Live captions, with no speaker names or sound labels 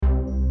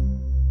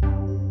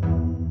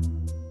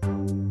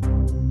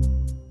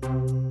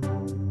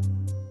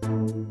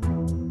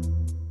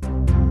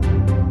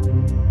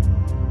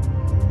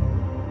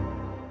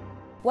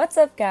What's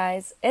up,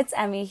 guys? It's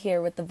Emmy here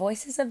with the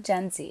Voices of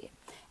Gen Z.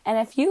 And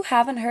if you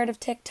haven't heard of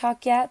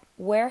TikTok yet,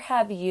 where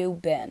have you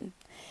been?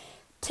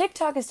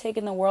 TikTok has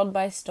taken the world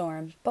by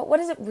storm, but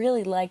what is it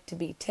really like to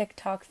be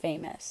TikTok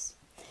famous?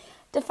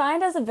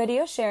 Defined as a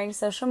video sharing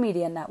social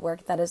media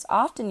network that is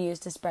often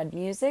used to spread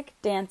music,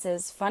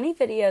 dances, funny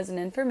videos, and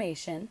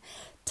information,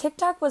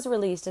 TikTok was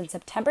released in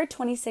September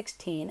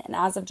 2016, and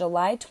as of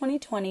July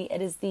 2020,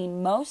 it is the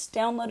most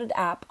downloaded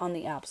app on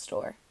the App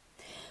Store.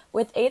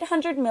 With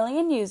 800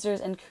 million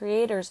users and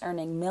creators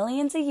earning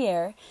millions a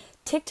year,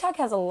 TikTok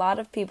has a lot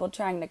of people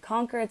trying to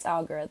conquer its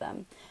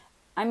algorithm.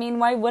 I mean,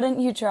 why wouldn't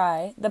you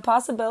try? The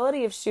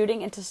possibility of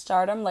shooting into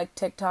stardom like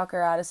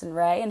TikToker Addison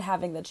Rae and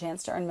having the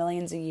chance to earn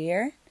millions a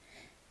year?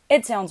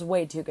 It sounds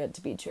way too good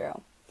to be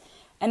true.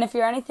 And if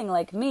you're anything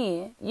like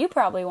me, you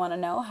probably want to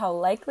know how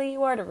likely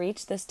you are to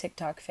reach this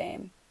TikTok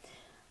fame.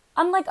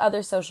 Unlike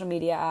other social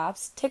media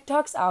apps,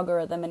 TikTok's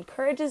algorithm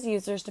encourages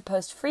users to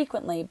post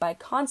frequently by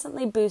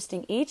constantly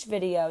boosting each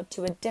video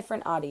to a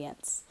different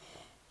audience.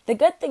 The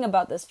good thing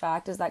about this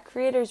fact is that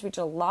creators reach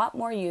a lot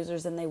more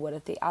users than they would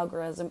if the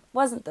algorithm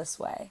wasn't this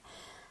way.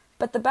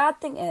 But the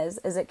bad thing is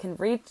it can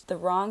reach the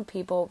wrong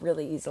people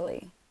really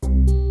easily.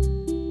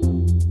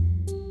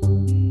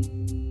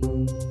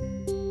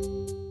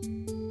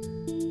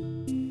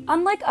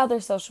 Unlike other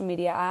social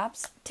media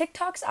apps,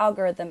 TikTok's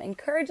algorithm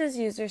encourages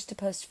users to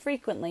post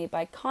frequently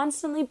by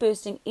constantly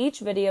boosting each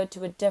video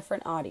to a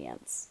different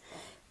audience.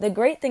 The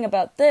great thing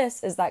about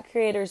this is that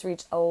creators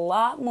reach a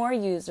lot more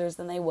users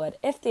than they would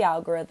if the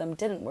algorithm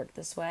didn't work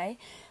this way,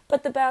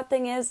 but the bad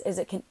thing is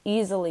it can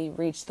easily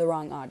reach the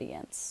wrong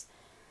audience.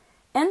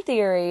 In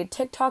theory,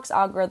 TikTok's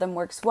algorithm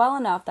works well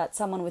enough that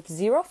someone with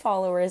 0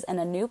 followers and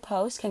a new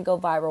post can go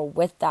viral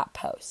with that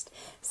post,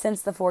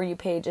 since the For You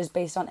page is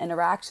based on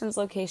interactions,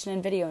 location,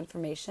 and video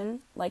information,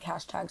 like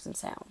hashtags and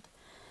sound.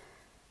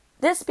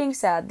 This being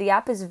said, the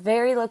app is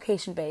very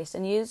location-based,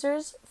 and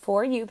users'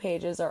 For You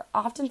pages are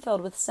often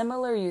filled with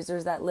similar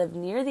users that live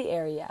near the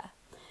area.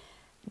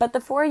 But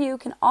the For You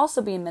can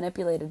also be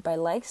manipulated by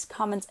likes,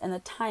 comments, and the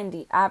time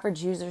the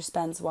average user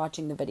spends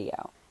watching the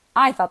video.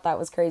 I thought that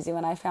was crazy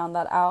when I found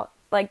that out.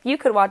 Like, you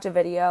could watch a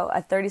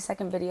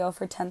 30-second video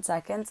for 10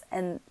 seconds,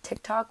 and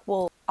TikTok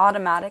will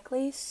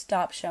automatically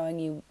stop showing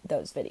you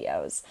those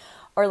videos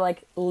or,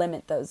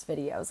 limit those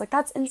videos.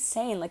 That's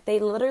insane. They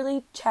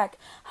literally check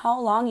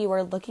how long you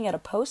are looking at a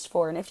post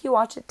for, and if you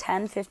watch it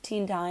 10,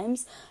 15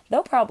 times,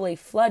 they'll probably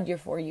flood your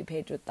For You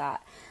page with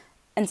that.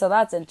 And so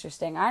that's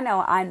interesting. I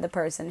know I'm the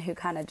person who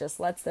kind of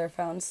just lets their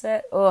phone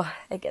sit. Ugh,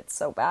 it gets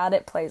so bad.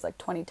 It plays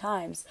 20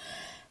 times.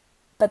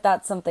 But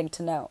that's something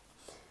to note.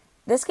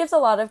 This gives a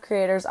lot of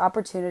creators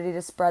opportunity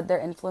to spread their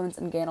influence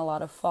and gain a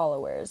lot of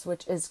followers,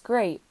 which is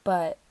great,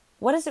 but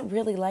what is it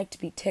really like to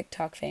be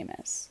TikTok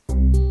famous?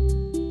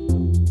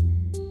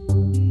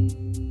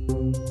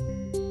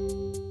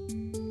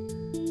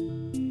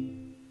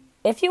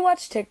 If you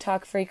watch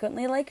TikTok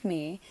frequently like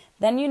me,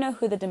 then you know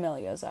who the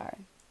D'Amelios are.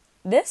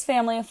 This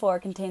family of 4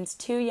 contains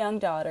 2 young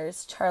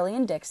daughters, Charlie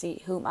and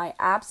Dixie, whom I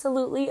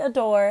absolutely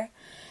adore,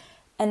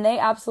 and they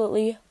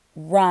absolutely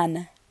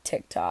run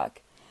TikTok.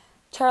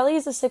 Charlie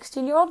is a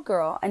 16-year-old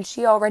girl, and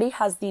she already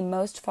has the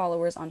most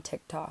followers on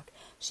TikTok.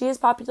 She is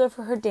popular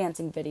for her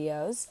dancing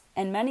videos,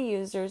 and many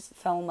users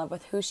fell in love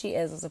with who she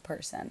is as a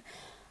person.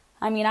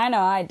 I mean, I know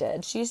I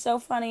did. She's so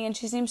funny, and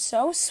she seems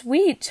so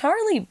sweet.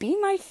 Charlie, be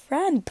my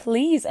friend,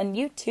 please. And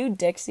you too,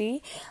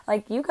 Dixie.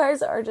 You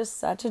guys are just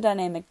such a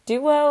dynamic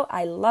duo.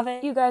 I love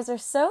it. You guys are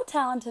so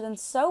talented and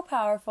so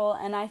powerful,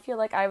 and I feel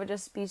like I would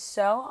just be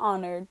so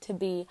honored to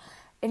be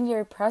in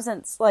your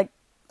presence.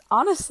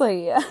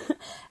 Honestly,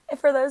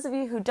 for those of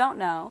you who don't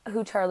know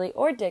who Charlie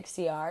or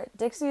Dixie are,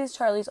 Dixie is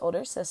Charlie's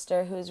older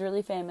sister who is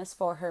really famous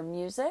for her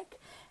music,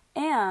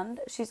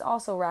 and she's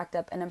also racked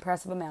up an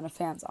impressive amount of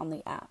fans on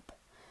the app.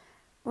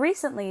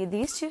 Recently,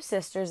 these 2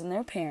 sisters and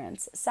their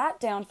parents sat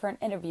down for an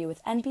interview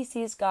with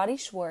NBC's Gotti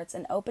Schwartz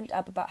and opened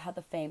up about how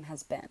the fame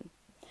has been.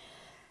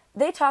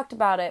 They talked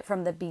about it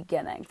from the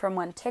beginning, from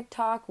when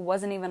TikTok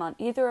wasn't even on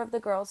either of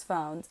the girls'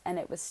 phones, and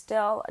it was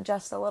still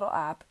just a little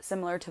app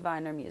similar to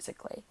Vine or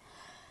Musical.ly.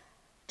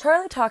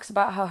 Charlie talks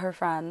about how her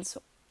friends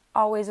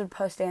always would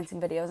post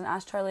dancing videos and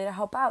ask Charlie to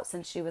help out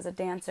since she was a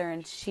dancer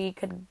and she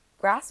could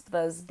grasp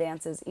those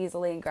dances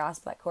easily and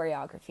grasp that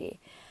choreography.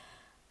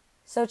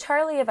 So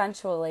Charlie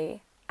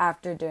eventually,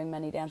 after doing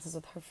many dances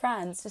with her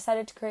friends,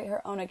 decided to create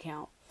her own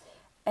account.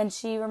 And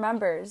she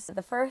remembers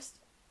the first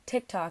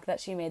TikTok that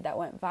she made that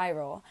went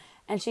viral,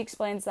 and she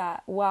explains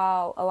that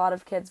while a lot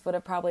of kids would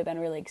have probably been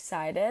really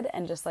excited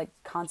and just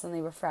constantly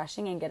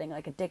refreshing and getting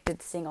addicted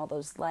to seeing all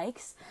those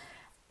likes,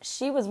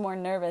 she was more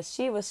nervous.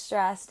 She was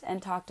stressed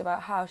and talked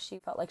about how she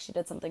felt like she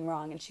did something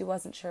wrong and she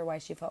wasn't sure why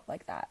she felt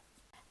like that.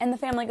 And the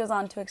family goes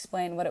on to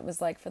explain what it was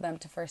like for them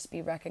to first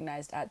be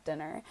recognized at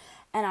dinner.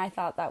 And I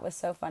thought that was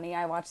so funny.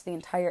 I watched the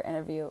entire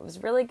interview. It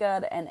was really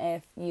good. And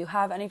if you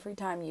have any free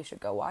time, you should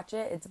go watch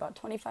it. It's about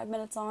 25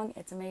 minutes long.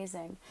 It's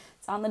amazing.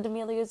 It's on the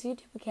D'Amelios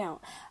YouTube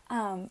account.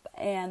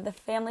 And the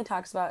family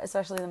talks about,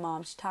 especially the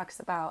mom, she talks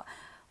about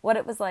what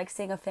it was like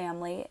seeing a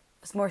family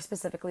more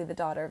specifically the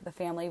daughter of the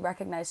family,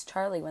 recognized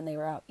Charlie when they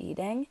were out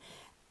eating.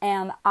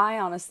 And I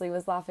honestly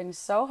was laughing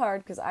so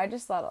hard because I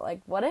just thought,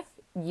 like, what if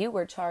you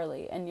were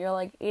Charlie and you're,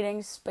 like,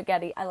 eating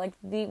spaghetti at, like,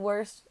 the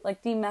worst,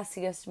 like, the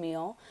messiest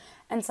meal,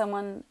 and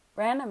someone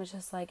random is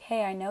just like,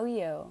 hey, I know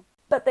you.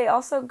 But they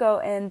also go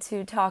in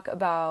to talk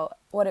about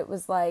what it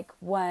was like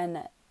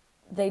when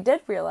they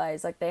did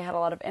realize, like, they had a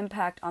lot of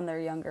impact on their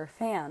younger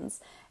fans.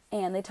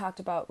 And they talked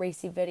about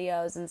racy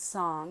videos and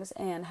songs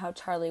and how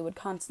Charlie would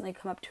constantly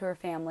come up to her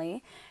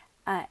family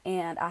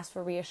and ask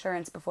for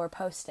reassurance before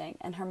posting.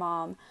 And her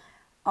mom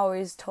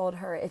always told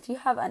her, if you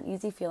have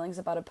uneasy feelings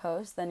about a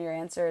post, then your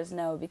answer is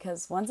no,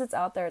 because once it's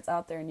out there,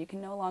 and you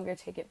can no longer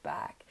take it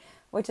back.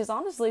 Which is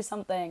honestly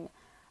something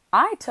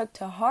I took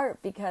to heart,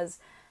 because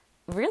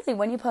really,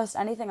 when you post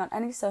anything on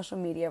any social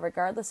media,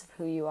 regardless of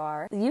who you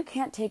are, you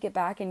can't take it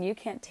back, and you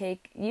can't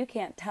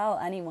tell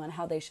anyone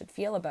how they should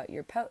feel about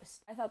your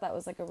post. I thought that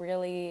was like a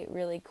really,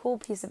 really cool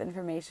piece of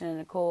information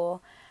and a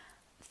cool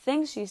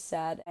thing she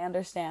said. I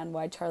understand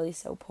why Charlie's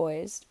so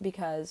poised,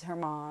 because her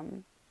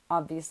mom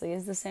obviously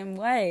is the same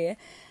way.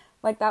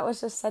 Like, that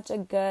was just such a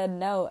good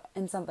note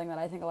and something that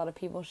I think a lot of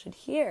people should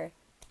hear.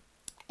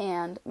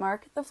 And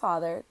Mark, the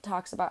father,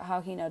 talks about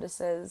how he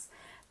notices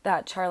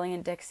that Charlie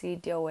and Dixie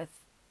deal with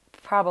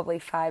probably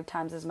 5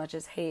 times as much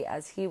as hate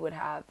as he would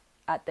have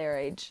at their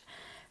age,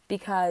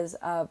 because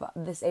of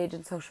this age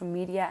in social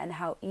media and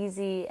how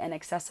easy and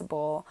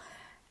accessible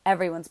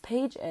everyone's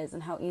page is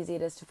and how easy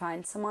it is to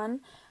find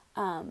someone.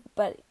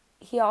 But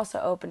he also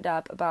opened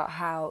up about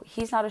how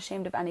he's not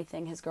ashamed of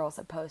anything his girls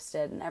have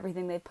posted, and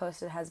everything they've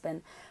posted has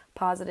been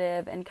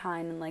positive and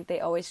kind, and like they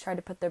always try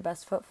to put their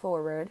best foot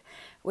forward,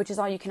 which is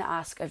all you can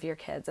ask of your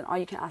kids and all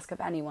you can ask of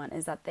anyone,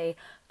 is that they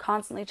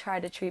constantly try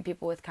to treat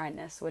people with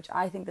kindness, which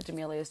I think the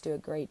D'Amelios do a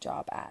great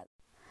job at.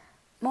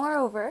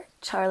 Moreover,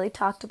 Charlie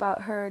talked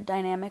about her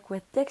dynamic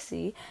with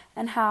Dixie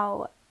and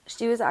how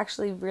she was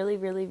actually really,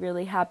 really,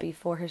 really happy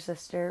for her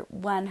sister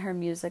when her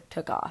music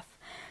took off.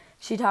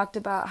 She talked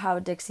about how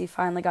Dixie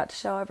finally got to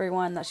show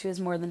everyone that she was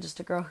more than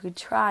just a girl who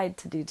tried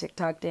to do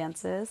TikTok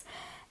dances.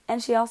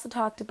 And she also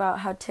talked about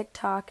how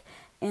TikTok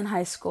in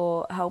high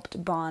school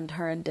helped bond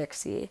her and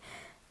Dixie.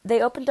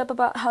 They opened up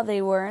about how they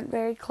weren't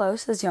very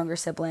close as younger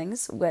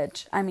siblings,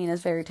 which, I mean,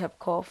 is very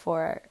typical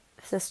for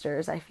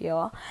sisters, I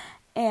feel.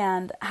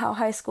 And how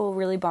high school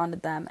really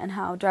bonded them, and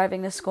how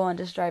driving to school and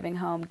just driving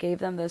home gave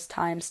them those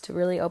times to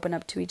really open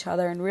up to each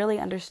other and really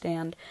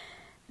understand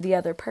the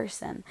other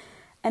person.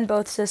 And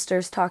both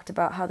sisters talked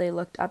about how they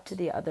looked up to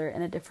the other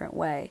in a different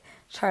way.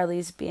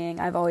 Charlie's being,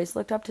 I've always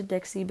looked up to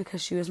Dixie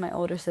because she was my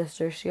older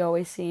sister. She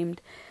always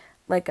seemed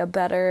like a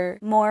better,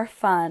 more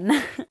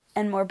fun,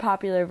 and more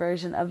popular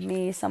version of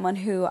me, someone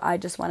who I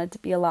just wanted to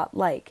be a lot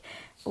like.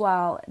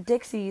 While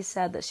Dixie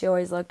said that she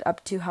always looked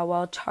up to how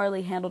well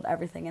Charlie handled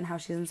everything and how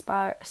she's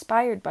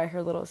inspired by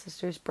her little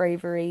sister's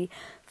bravery,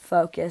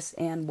 focus,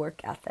 and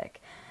work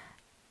ethic.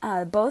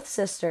 Both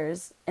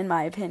sisters, in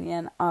my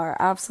opinion, are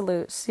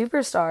absolute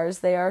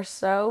superstars. They are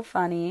so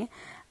funny.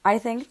 I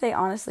think they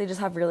honestly just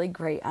have really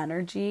great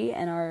energy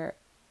and are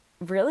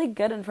really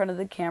good in front of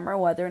the camera,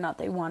 whether or not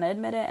they want to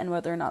admit it and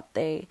whether or not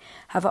they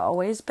have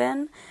always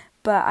been.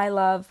 But I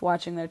love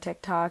watching their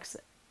TikToks,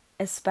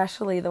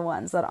 especially the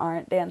ones that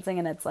aren't dancing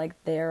and it's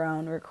like their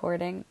own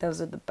recording.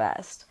 Those are the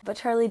best. But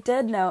Charlie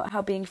did note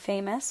how being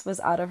famous was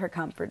out of her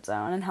comfort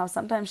zone, and how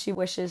sometimes she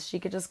wishes she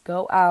could just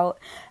go out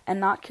and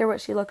not care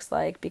what she looks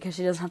like because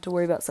she doesn't have to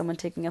worry about someone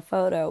taking a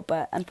photo,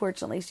 but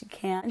unfortunately she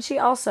can't. And she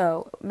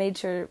also made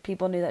sure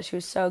people knew that she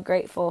was so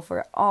grateful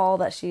for all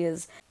that she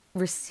has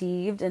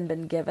received and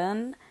been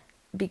given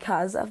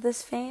because of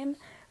this fame,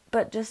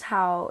 but just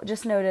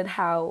noted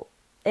how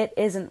it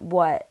isn't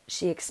what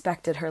she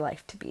expected her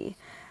life to be.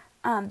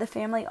 The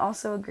family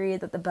also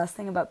agreed that the best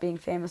thing about being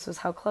famous was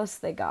how close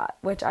they got,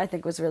 which I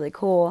think was really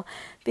cool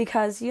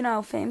because, you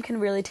know, fame can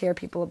really tear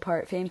people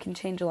apart. Fame can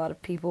change a lot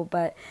of people,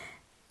 but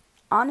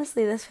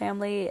honestly, this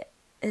family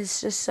is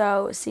just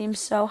seems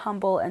so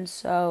humble and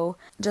so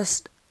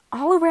just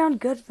all around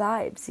good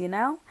vibes, you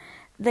know?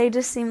 They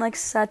just seem like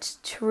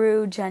such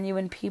true,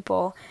 genuine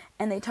people,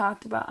 and they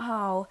talked about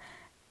how,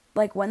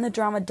 like, when the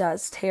drama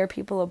does tear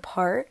people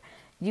apart,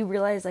 you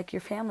realize, like, your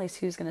family's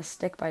who's going to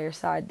stick by your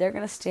side. They're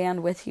going to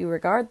stand with you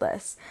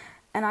regardless.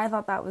 And I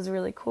thought that was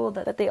really cool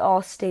that they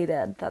all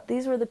stated that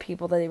these were the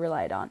people that they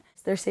relied on.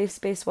 Their safe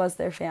space was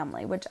their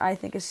family, which I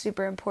think is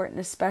super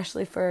important,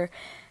 especially for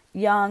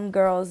young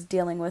girls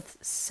dealing with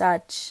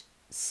such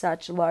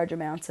large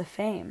amounts of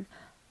fame.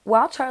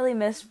 While Charlie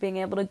missed being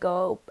able to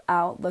go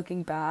out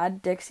looking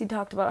bad, Dixie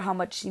talked about how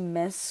much she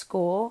missed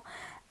school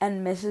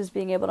and misses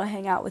being able to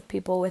hang out with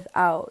people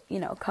without, you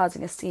know,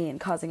 causing a scene,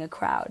 causing a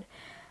crowd.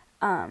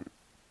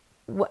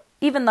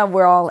 Even though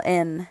we're all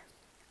in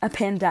a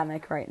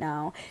pandemic right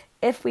now,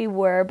 if we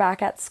were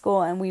back at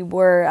school and we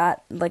were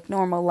at, like,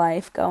 normal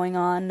life going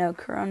on, no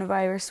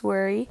coronavirus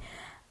worry,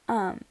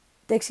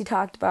 Dixie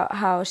talked about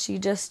how she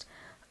just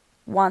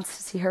wants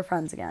to see her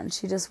friends again.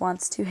 She just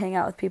wants to hang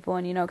out with people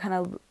and, kind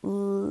of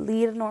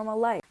lead a normal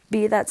life.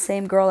 Be that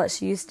same girl that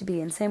she used to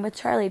be. And same with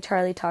Charlie.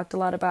 Charlie talked a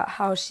lot about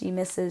how she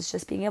misses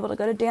just being able to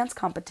go to dance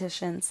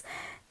competitions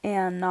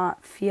and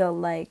not feel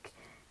like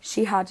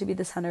she had to be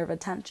the center of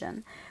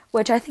attention,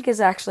 which I think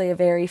is actually a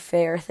very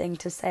fair thing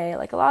to say.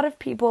 Like, a lot of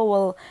people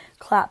will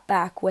clap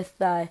back with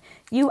the,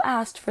 you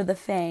asked for the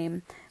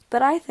fame,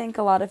 but I think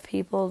a lot of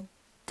people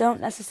don't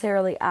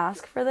necessarily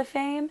ask for the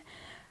fame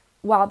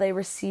while they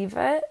receive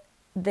it.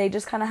 They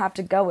just kind of have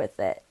to go with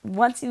it.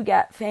 Once you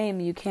get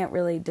fame, you can't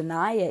really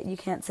deny it. You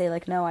can't say,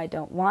 like, no, I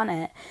don't want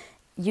it.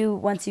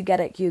 Once you get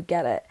it, you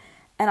get it.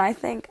 And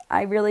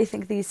I really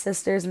think these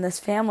sisters and this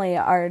family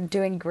are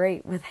doing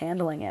great with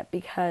handling it,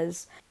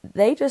 because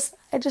I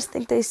just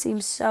think they seem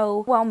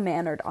so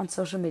well-mannered on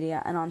social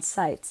media and on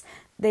sites.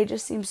 They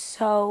just seem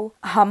so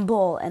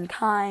humble and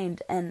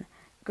kind and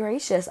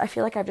gracious. I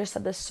feel like I've just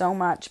said this so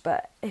much,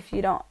 but if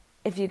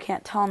you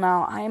can't tell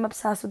now, I am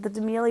obsessed with the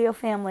D'Amelio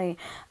family.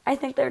 I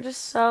think they're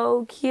just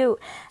so cute.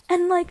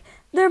 And, like,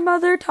 their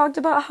mother talked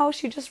about how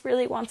she just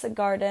really wants a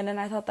garden, and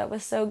I thought that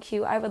was so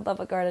cute. I would love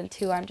a garden,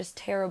 too. I'm just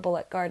terrible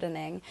at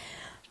gardening.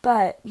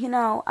 But,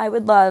 I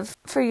would love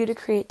for you to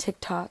create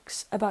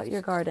TikToks about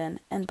your garden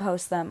and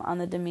post them on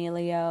the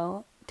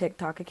D'Amelio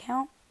TikTok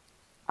account.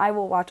 I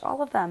will watch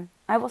all of them.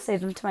 I will save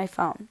them to my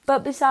phone.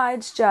 But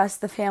besides just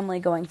the family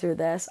going through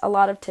this, a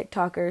lot of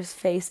TikTokers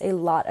face a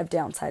lot of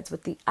downsides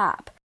with the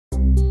app.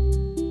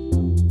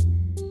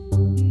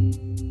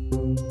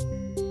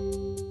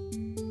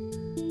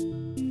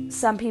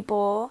 Some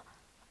people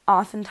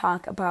often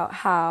talk about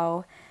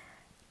how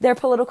their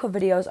political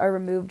videos are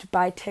removed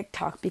by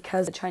TikTok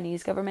because the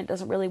Chinese government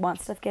doesn't really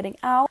want stuff getting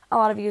out. A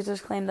lot of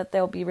users claim that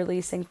they'll be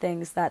releasing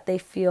things that they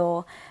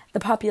feel the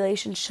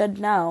population should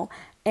know,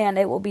 and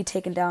it will be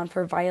taken down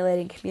for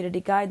violating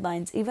community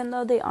guidelines, even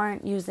though they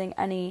aren't using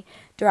any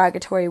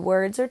derogatory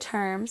words or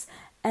terms,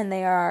 and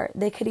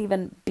they could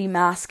even be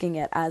masking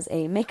it as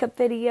a makeup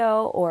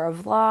video or a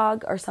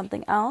vlog or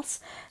something else.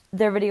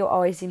 Their video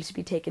always seems to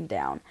be taken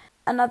down.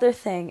 Another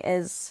thing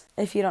is,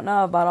 if you don't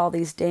know about all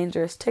these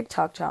dangerous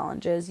TikTok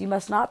challenges, you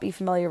must not be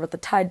familiar with the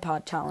Tide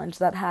Pod challenge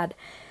that had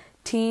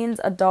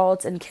teens,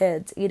 adults, and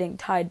kids eating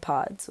Tide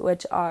Pods,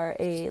 which are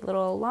a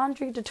little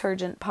laundry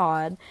detergent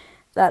pod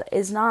that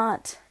is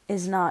not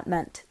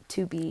meant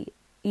to be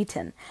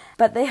eaten.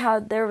 But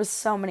there was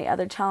so many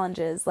other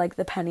challenges, like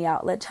the penny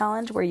outlet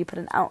challenge, where you plug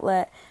an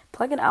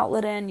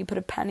outlet in, you put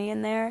a penny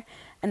in there,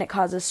 and it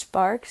causes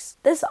sparks.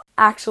 This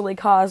actually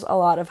caused a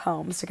lot of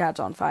homes to catch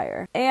on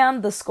fire.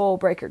 And the skull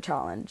breaker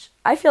challenge.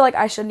 I feel like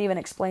I shouldn't even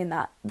explain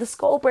that. The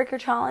skull breaker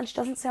challenge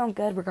doesn't sound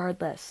good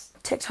regardless.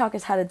 TikTok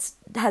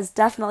has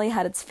definitely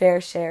had its fair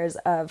shares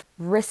of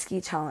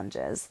risky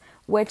challenges,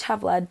 which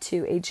have led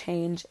to a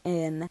change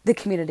in the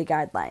community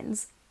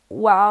guidelines.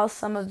 While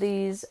some of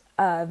these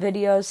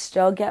videos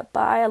still get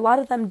by, a lot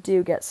of them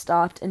do get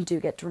stopped and do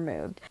get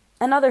removed.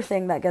 Another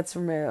thing that gets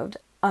removed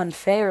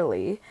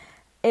unfairly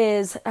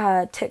is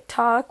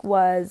TikTok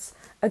was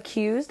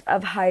accused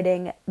of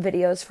hiding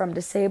videos from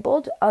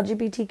disabled,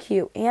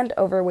 LGBTQ, and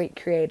overweight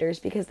creators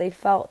because they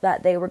felt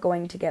that they were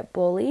going to get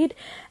bullied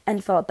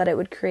and felt that it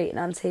would create an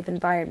unsafe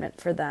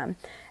environment for them.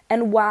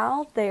 And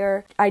while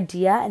their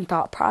idea and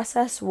thought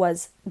process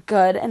was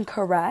good and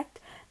correct,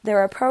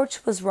 their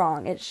approach was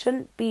wrong. It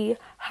shouldn't be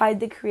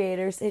hide the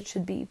creators. It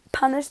should be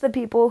punish the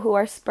people who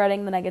are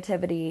spreading the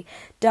negativity.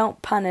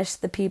 Don't punish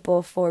the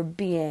people for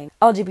being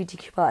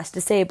LGBTQ+,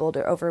 disabled,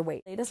 or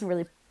overweight. It doesn't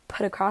really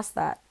put across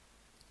that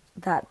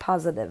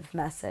positive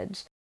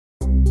message.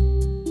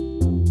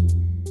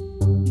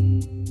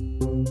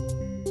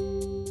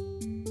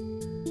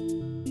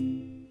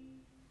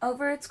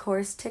 Over its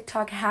course,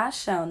 TikTok has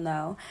shown,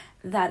 though,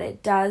 that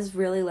it does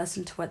really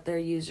listen to what their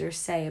users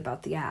say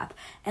about the app.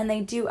 And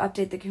they do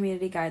update the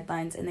community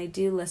guidelines, and they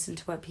do listen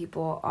to what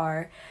people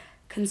are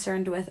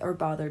concerned with or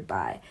bothered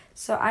by.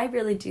 So I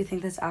really do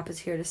think this app is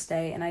here to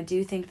stay, and I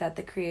do think that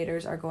the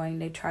creators are going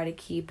to try to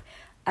keep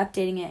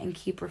updating it and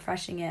keep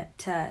refreshing it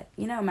to,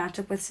 match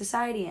up with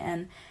society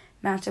and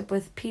match up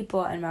with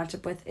people and match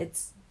up with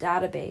its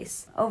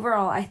database.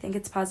 Overall, I think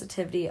its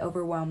positivity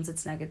overwhelms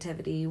its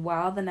negativity.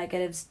 While the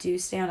negatives do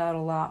stand out a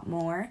lot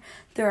more,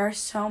 there are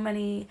so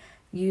many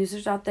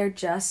users out there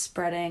just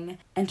spreading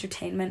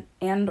entertainment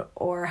and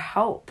or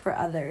help for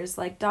others.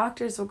 Like,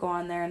 doctors will go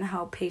on there and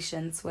help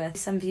patients with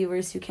some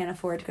viewers who can't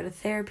afford to go to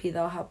therapy.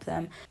 They'll help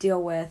them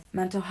deal with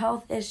mental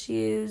health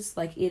issues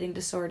like eating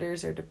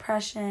disorders or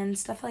depression,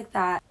 stuff like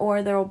that.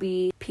 Or there will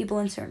be people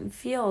in certain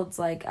fields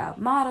like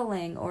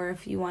modeling, or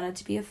if you wanted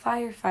to be a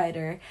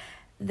firefighter.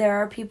 There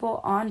are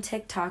people on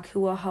TikTok who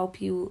will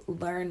help you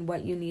learn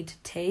what you need to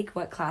take,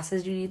 what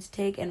classes you need to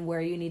take, and where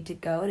you need to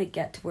go to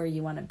get to where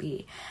you want to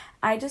be.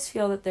 I just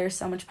feel that there's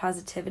so much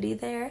positivity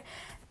there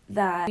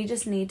that we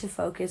just need to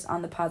focus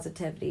on the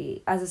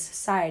positivity as a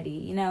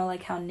society.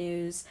 Like how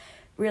news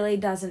really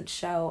doesn't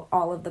show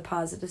all of the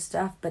positive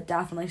stuff, but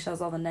definitely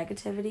shows all the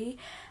negativity.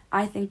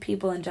 I think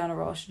people in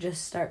general should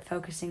just start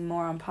focusing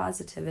more on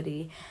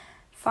positivity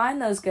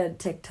Find those good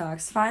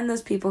TikToks. Find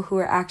those people who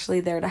are actually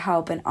there to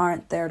help and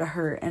aren't there to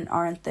hurt and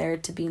aren't there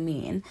to be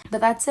mean.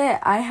 But that's it.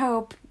 I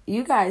hope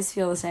you guys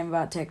feel the same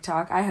about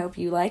TikTok. I hope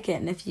you like it.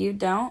 And if you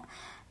don't,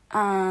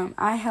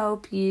 I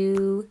hope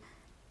you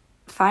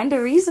find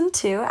a reason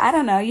to. I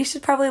don't know. You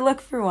should probably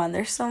look for one.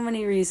 There's so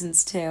many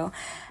reasons to.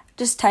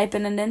 Just type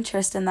in an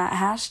interest in that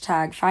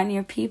hashtag. Find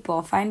your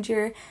people. Find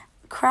your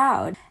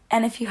crowd.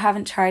 And if you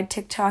haven't tried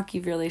TikTok,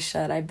 you really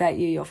should. I bet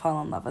you'll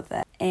fall in love with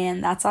it.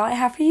 And that's all I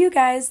have for you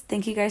guys.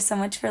 Thank you guys so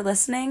much for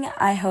listening.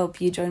 I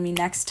hope you join me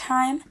next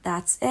time.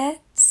 That's it.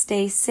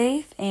 Stay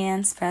safe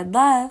and spread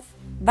love.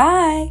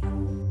 Bye.